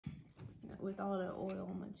with all the oil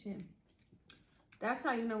on my chin. That's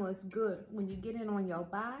how you know it's good, when you get it on your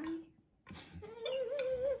body.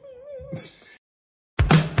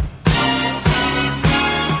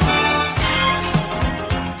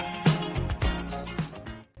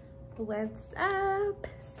 What's up,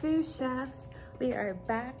 sous chefs? We are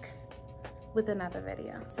back with another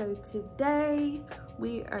video. So today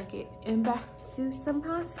we are getting back to some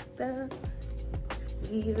pasta.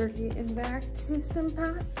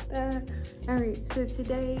 All right, so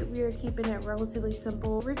today we are keeping it relatively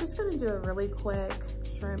simple. We're just gonna do a really quick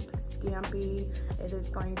shrimp scampi. It is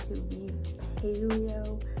going to be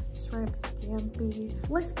paleo shrimp scampi.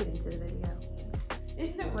 Let's get into the video.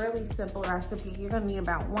 This is a really simple recipe. You're gonna need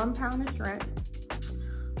about 1 pound of shrimp.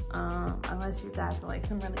 Unless you guys like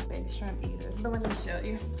some really big shrimp eaters, but let me show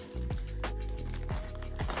you.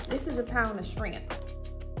 This is 1 pound of shrimp.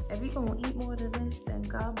 If you're gonna eat more than this, then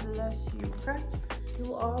God bless you, okay?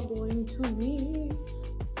 You are going to need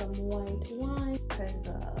some white wine, because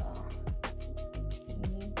you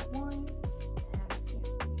need wine.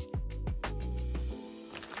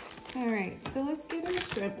 All right, so let's get our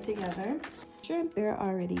shrimp together. Shrimp, they're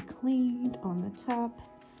already cleaned on the top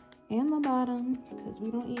and the bottom, because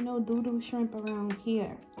we don't eat no doo-doo shrimp around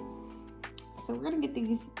here. So we're gonna get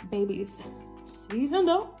these babies seasoned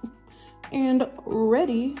up and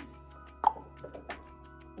ready.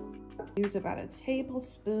 Use about a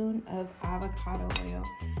tablespoon of avocado oil.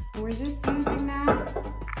 And we're just using that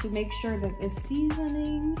to make sure that the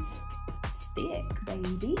seasonings stick,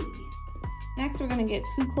 baby. Next, we're gonna get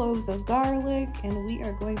 2 cloves of garlic, and we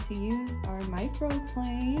are going to use our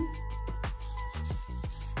microplane.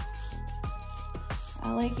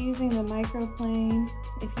 I like using the microplane.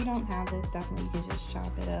 If you don't have this, definitely you can just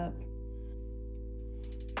chop it up.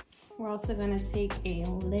 We're also gonna take a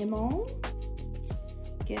lemon,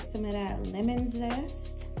 get some of that lemon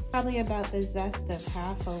zest. Probably about the zest of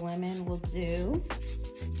half a lemon will do.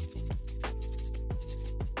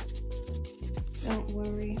 Don't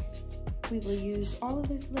worry, we will use all of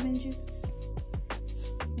this lemon juice.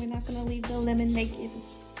 We're not gonna leave the lemon naked.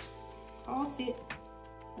 Toss it.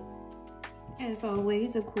 As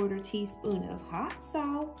always, a 1/4 teaspoon of hot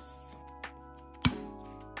sauce.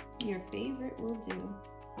 Your favorite will do.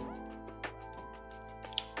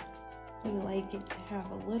 We like it to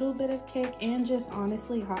have a little bit of kick, and just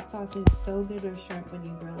honestly, hot sauce is so good with shrimp when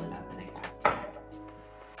you grill it up in a gas.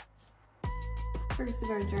 First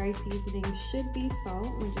of our dry seasoning should be salt.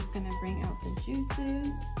 We're just gonna bring out the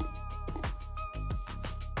juices.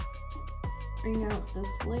 Bring out the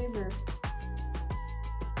flavor.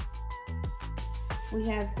 We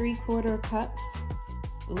have 3/4 cups.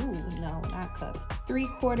 Ooh, no, not cups.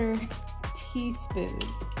 3/4 teaspoon.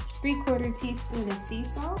 3/4 teaspoon of sea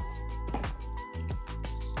salt.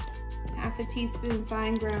 1/2 teaspoon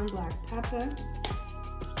fine ground black pepper.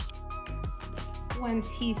 1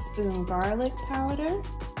 teaspoon garlic powder.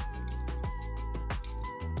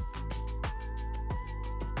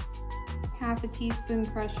 1/2 teaspoon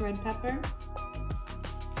crushed red pepper.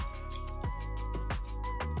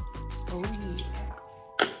 Oh yeah.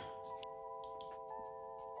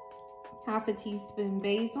 1/2 teaspoon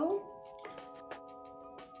basil.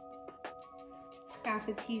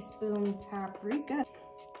 1/2 teaspoon paprika.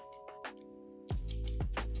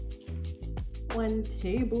 1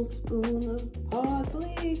 tablespoon of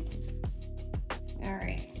parsley. All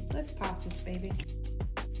right, let's toss this baby.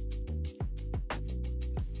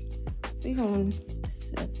 We're gonna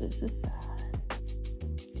set this aside.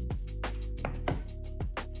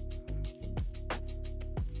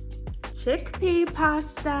 Chickpea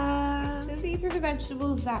pasta. So these are the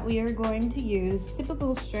vegetables that we are going to use.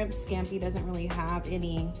 Typical shrimp scampi doesn't really have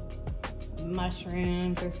any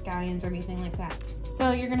mushrooms or scallions or anything like that.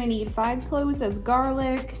 So you're gonna need 5 cloves of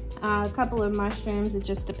garlic, a couple of mushrooms. It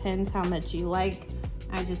just depends how much you like.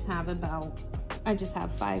 I just have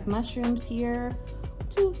 5 mushrooms here.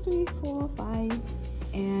 2, 3, 4, 5,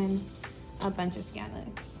 and a bunch of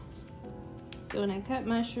scallions. So when I cut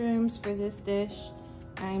mushrooms for this dish,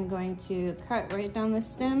 I'm going to cut right down the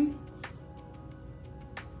stem.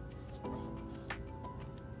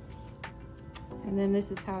 And then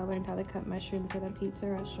this is how I learned how to cut mushrooms at a pizza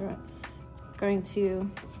restaurant. Going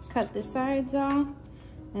to cut the sides off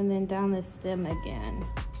and then down the stem again.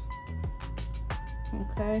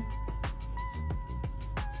 Okay.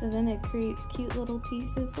 So then it creates cute little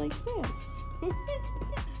pieces like this.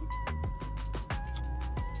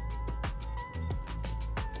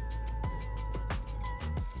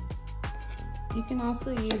 You can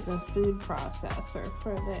also use a food processor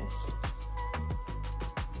for this.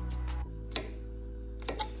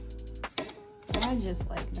 I just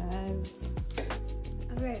like knives.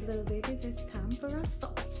 Alright, little babies, it's time for our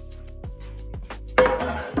sauce.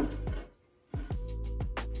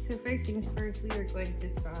 So first things first, we are going to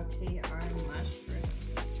saute our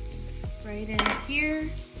mushrooms. Right in here,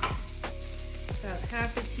 about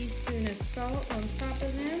half a teaspoon of salt on top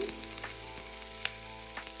of them.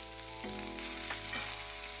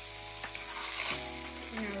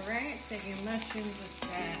 Alright, set your mushrooms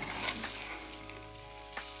aside.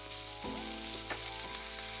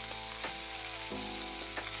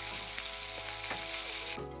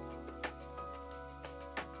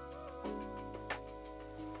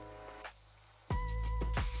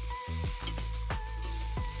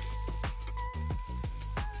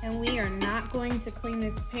 And we are not going to clean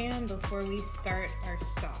this pan before we start our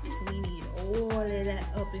sauce. We need all of that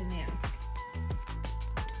up in there.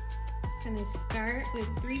 I'm gonna start with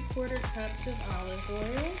 3/4 cups of olive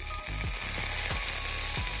oil.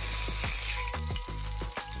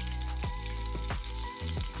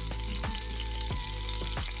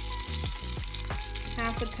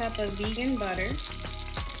 Half a cup of vegan butter.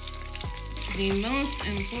 The most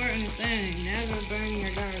important thing, never burn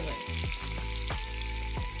your garlic.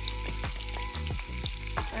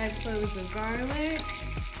 5 cloves of garlic.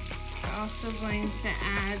 We're also going to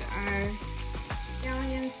add our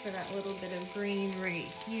scallions for that little bit of green right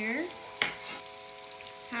here.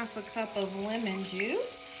 Half a cup of lemon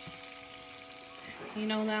juice. You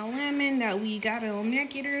know that lemon that we got on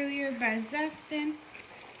Mack earlier by zesting?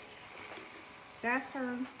 That's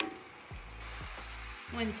her.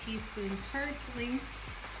 1 teaspoon parsley.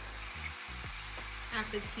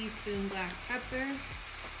 Half a teaspoon black pepper.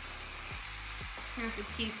 Half a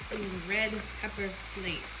teaspoon red pepper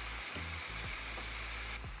flakes.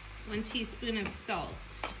 1 teaspoon of salt.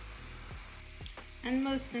 And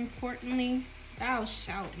most importantly, thou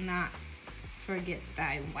shalt not forget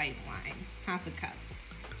thy white wine. Half a cup.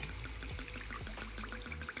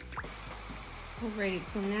 Alright,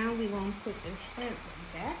 so now we're going to put the shrimp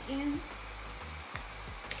back in.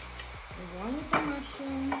 Along with the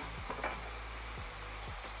mushrooms.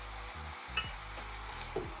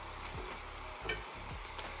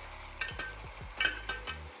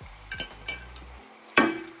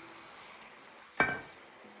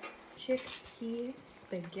 Chickpea,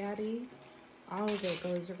 spaghetti, all of it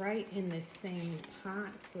goes right in the same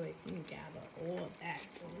pot so it can gather all of that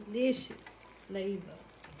delicious flavor.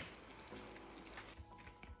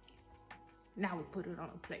 Now we'll put it on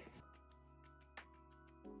a plate.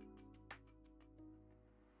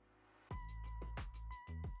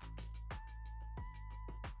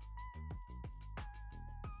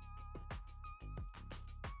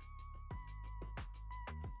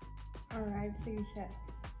 Alright, sous chefs.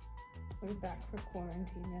 We're back for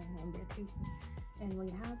quarantine meal number 2. And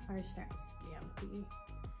we have our Shrimp Scampi.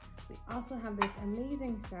 We also have this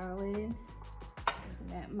amazing salad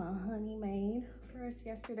that my honey made for us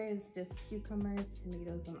yesterday. It's just cucumbers,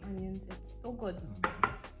 tomatoes, and onions. It's so good.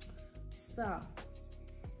 So,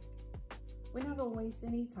 we're not gonna waste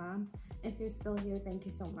any time. If you're still here, thank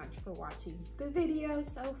you so much for watching the video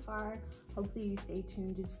so far. Hopefully you stay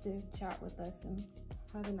tuned just to chat with us and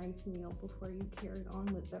have a nice meal before you carry on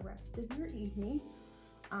with the rest of your evening.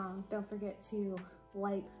 Don't forget to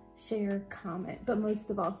like, share, comment, but most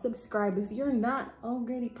of all, subscribe if you're not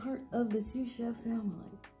already part of the Sous Chef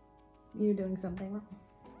family. You're doing something wrong,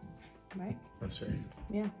 right? That's right.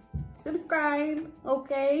 Yeah, subscribe,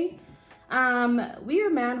 okay? We are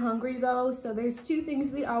mad hungry though, so there's 2 things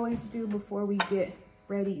we always do before we get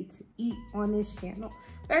ready to eat on this channel.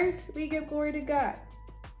 First, we give glory to God,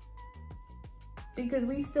 because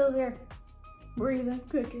we still here, breathing,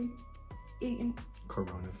 cooking, eating.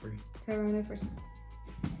 Corona-free. Corona-free.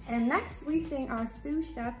 And next, we sing our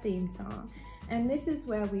Sous Chef theme song. And this is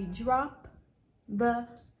where we drop the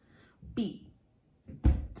beat.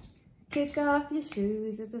 Kick off your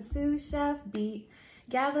shoes, it's a Sous Chef beat.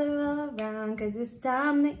 Gather around, cause it's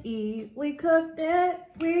time to eat. We cooked it,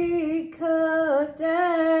 we cooked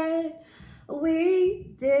it.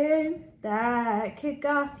 We did that. Kick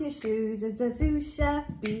off your shoes, it's a Sous Chef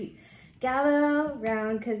beat. Gather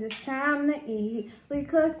around, cause it's time to eat. We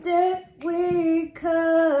cooked it, we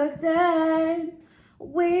cooked it.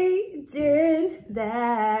 We did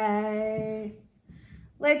that.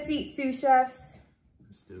 Let's eat, Sous Chefs.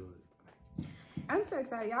 Let's do it. I'm so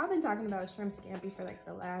excited. Y'all been talking about Shrimp Scampi for like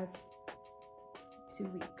the last 2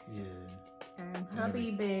 weeks. Yeah. And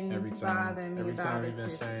hubby been bothering me every about time it. we've been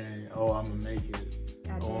saying, oh, I'm gonna make it.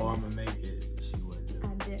 I'm gonna make it. She wouldn't do it.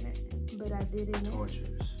 I didn't, but I did it.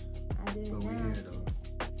 Torturous. I did it. But we here though.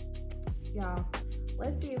 Y'all,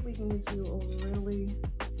 let's see if we can get you a really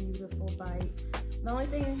beautiful bite. The only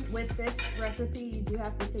thing with this recipe, you do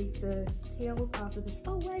have to take the tails off of this.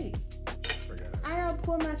 Oh wait, I gotta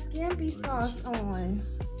pour my scampi sauce on.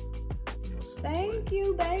 Thank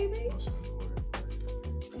you, baby.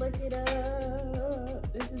 Look it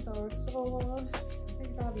up. This is our sauce.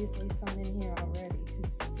 There's obviously some in here already,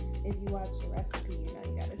 because if you watch the recipe, you know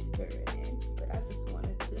you gotta stir it in. But I just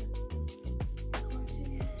wanted to torch it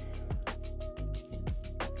in.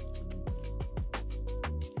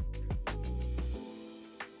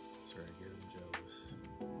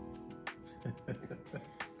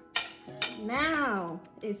 Now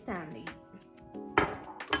it's time to eat. All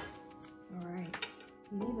right,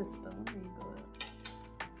 you need a spoon. There you go.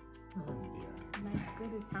 Yeah. Like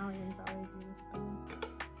good Italians always use a spoon.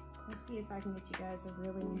 Let's see if I can get you guys a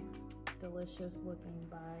really delicious looking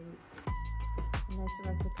bite. In this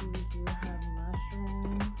recipe, we do have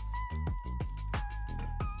mushrooms.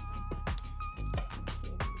 Let's see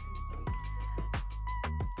if you can see.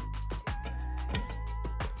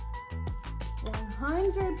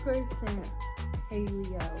 100%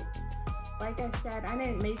 paleo. Like I said, I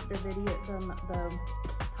didn't make the video, the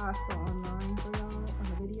pasta online for y'all, on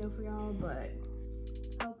the video for y'all, but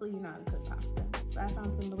hopefully you know how to cook pasta. So I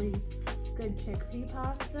found some really good chickpea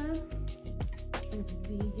pasta. It's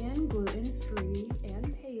vegan, gluten-free,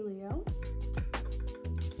 and paleo.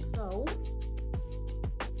 So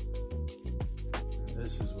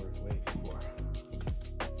this is worth waiting for.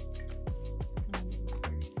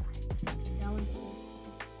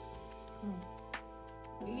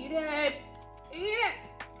 Eat it! Eat it!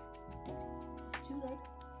 Too late.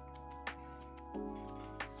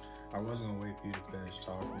 I was gonna wait for you to finish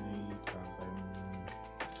talking and eat. I was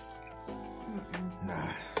like,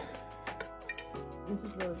 nah. This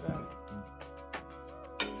is really good.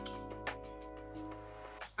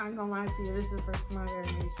 I ain't gonna lie to you, this is the first time I've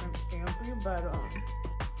ever made shrimp scampi, but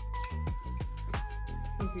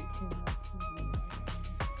if it came out,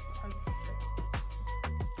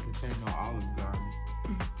 this ain't no Olive Garden.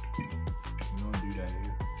 We don't do that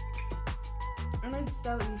here. And it's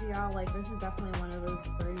so easy, y'all. Like, this is definitely one of those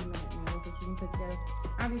 30-minute meals that you can put together.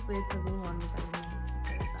 Obviously, it took me longer than 30 minutes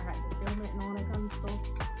because I had to film it and all that kind of stuff.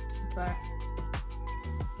 But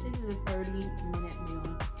this is a 30-minute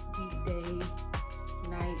meal, weekday,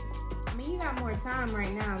 night. I mean, you got more time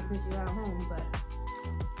right now since you're at home, but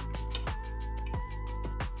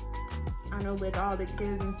I know with all the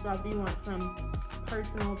kids and stuff, you want some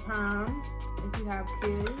personal time if you have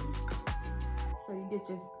kids. So you get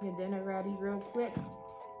your dinner ready real quick.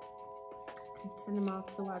 Send them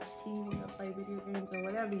off to watch TV or play video games or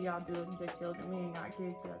whatever y'all do with your children. We ain't got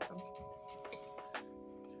kids yet, so.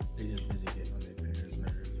 They just busy getting on their parents'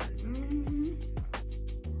 nerves right now.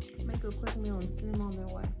 Make a quick meal and send them on their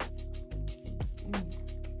way.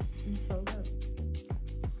 It's so good.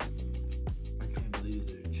 I can't believe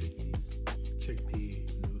they're chickpea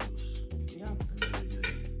noodles. Yeah. They're really good.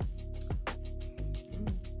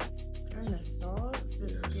 And the sauce, the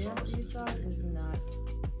scampi sauce is nuts.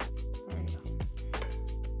 There you go.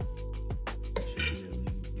 Chickpea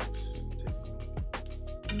noodles.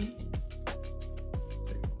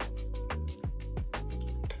 Take them.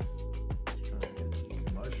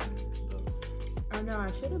 I know,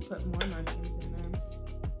 I should have put more mushrooms in there.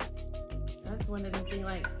 That's one of the things,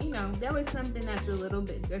 like, you know, that was something that's a little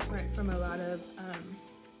bit different from a lot of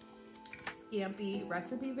scampi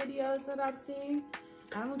recipe videos that I've seen.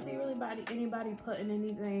 I don't see really anybody putting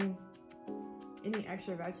any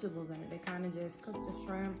extra vegetables in it. They kind of just cook the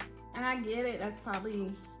shrimp. And I get it, that's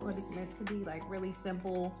probably what it's meant to be, like really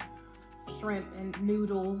simple shrimp and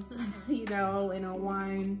noodles, you know, in a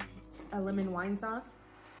lemon wine sauce.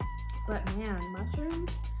 But man, mushrooms,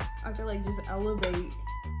 I feel like just elevate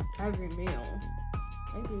every meal.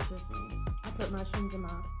 Maybe it's just me. I put mushrooms in my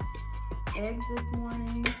eggs this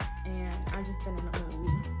morning, and I just been in a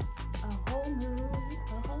mood. A whole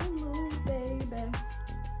mood, baby.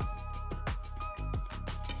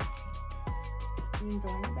 You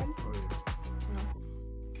enjoying it, baby? Oh, yeah.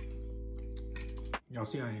 Y'all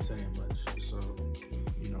see I ain't saying much, so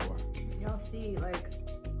you know why. Y'all see, like,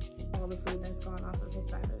 all the food that's gone off of his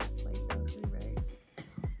side of his plate, right?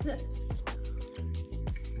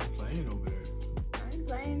 I'm playing over there. I ain't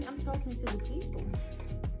playing, I'm talking to the people.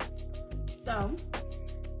 So,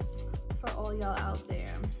 for all y'all out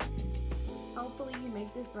there, hopefully you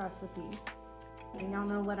make this recipe. And y'all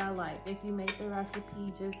know what I like. If you make the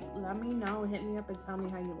recipe, just let me know. Hit me up and tell me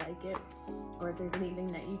how you like it. Or if there's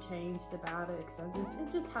anything that you changed about it. Because it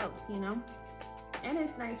just helps, you know? And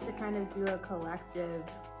it's nice to kind of do a collective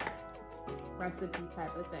recipe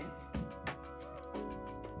type of thing.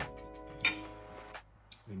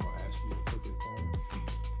 They gonna ask you to cook it for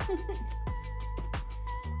them.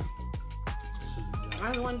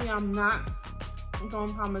 That's the one thing I'm not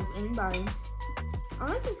gonna promise anybody.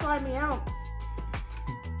 Unless you fly me out.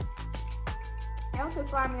 Y'all can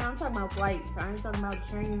fly me out. I'm talking about flights. I ain't talking about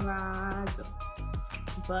train rides or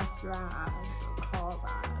bus rides or car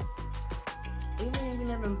rides. Even if you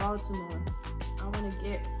live in Baltimore, I want to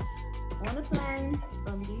get on a plane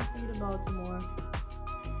from DC to Baltimore.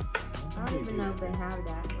 I don't even know if they have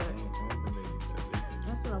that, but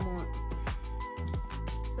that's what I want.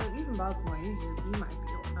 So even Baltimore, you might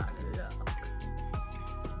be out of luck.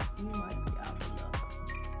 You might be out of luck.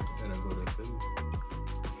 Better go to Philly.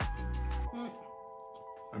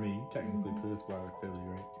 I mean, you technically could fly to Philly,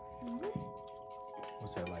 right?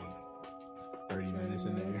 What's that, like 30 minutes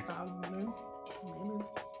in there? Probably. Maybe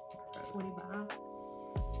 25.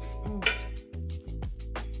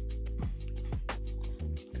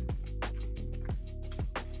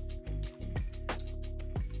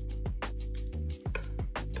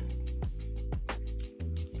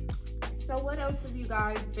 So what else have you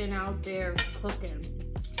guys been out there cooking?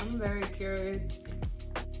 I'm very curious.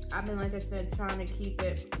 I've been, like I said, trying to keep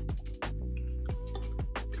it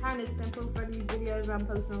kind of simple for these videos. I'm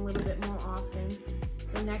posting a little bit more often.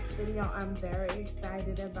 The next video I'm very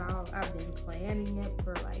excited about. I've been planning it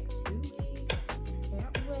for like 2 weeks.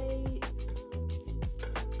 Can't wait.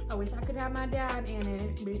 I wish I could have my dad in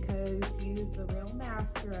it because he's a real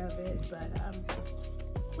master of it. But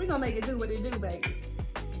we're gonna make it do what it do, baby.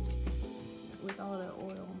 With all the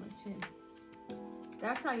oil on my chin.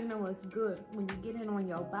 That's how you know it's good. When you get it on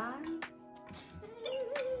your body.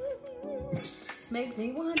 Makes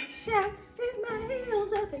me want to shout, lift my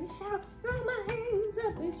hands up and shout, throw my hands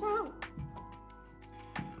up and shout.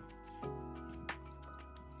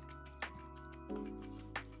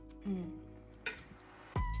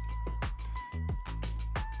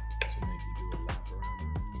 So make you do a lap around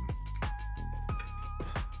the room.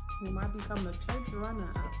 You might become a church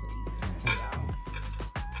runner after you. Y'all.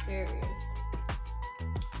 Serious.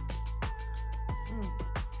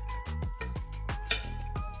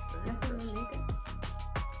 That's what we make it.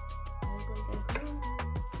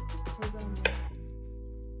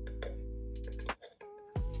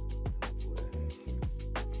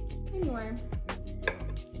 Anyway,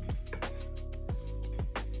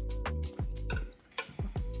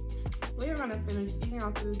 we're gonna finish eating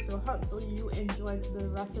our food, so hopefully you enjoyed the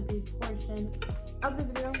recipe portion of the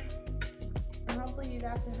video, and hopefully you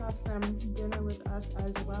got to have some dinner with us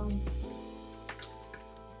as well.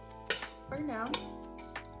 For now,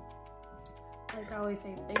 like I always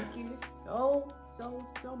say, thank you so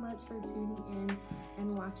much for tuning in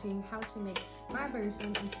and watching how to make my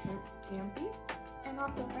version of Shrimp Scampi, and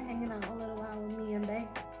also for hanging out a little while with me and Bae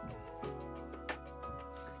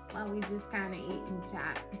while we just kind of eat and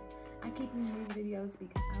chat. I keep doing these videos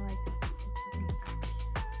because I like to see the reaction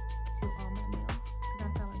to all my meals, because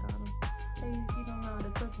that's how I got them. Hey, if you don't know how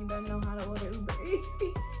to cook, you better know how to order Uber Eats.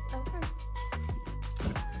 Okay.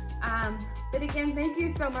 But again, thank you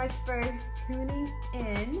so much for tuning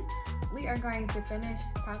in. We are going to finish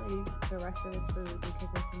probably the rest of this food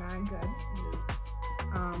because it's not good.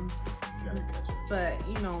 You gotta catch it. But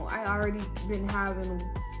you know, I already been having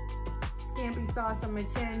scampi sauce on my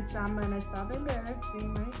chin, so I'm gonna stop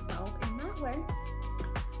embarrassing myself in that way.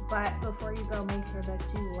 But before you go, make sure that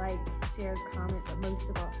you like, share, comment, but most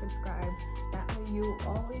of all, subscribe. That way you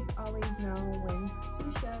always know when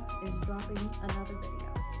Sous Chef is dropping another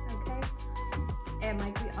video, okay? And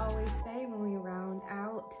like we always say when we round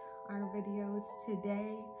out our videos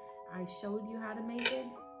today, I showed you how to make it,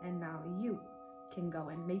 and now you can go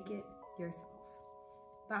and make it yourself.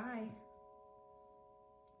 Bye.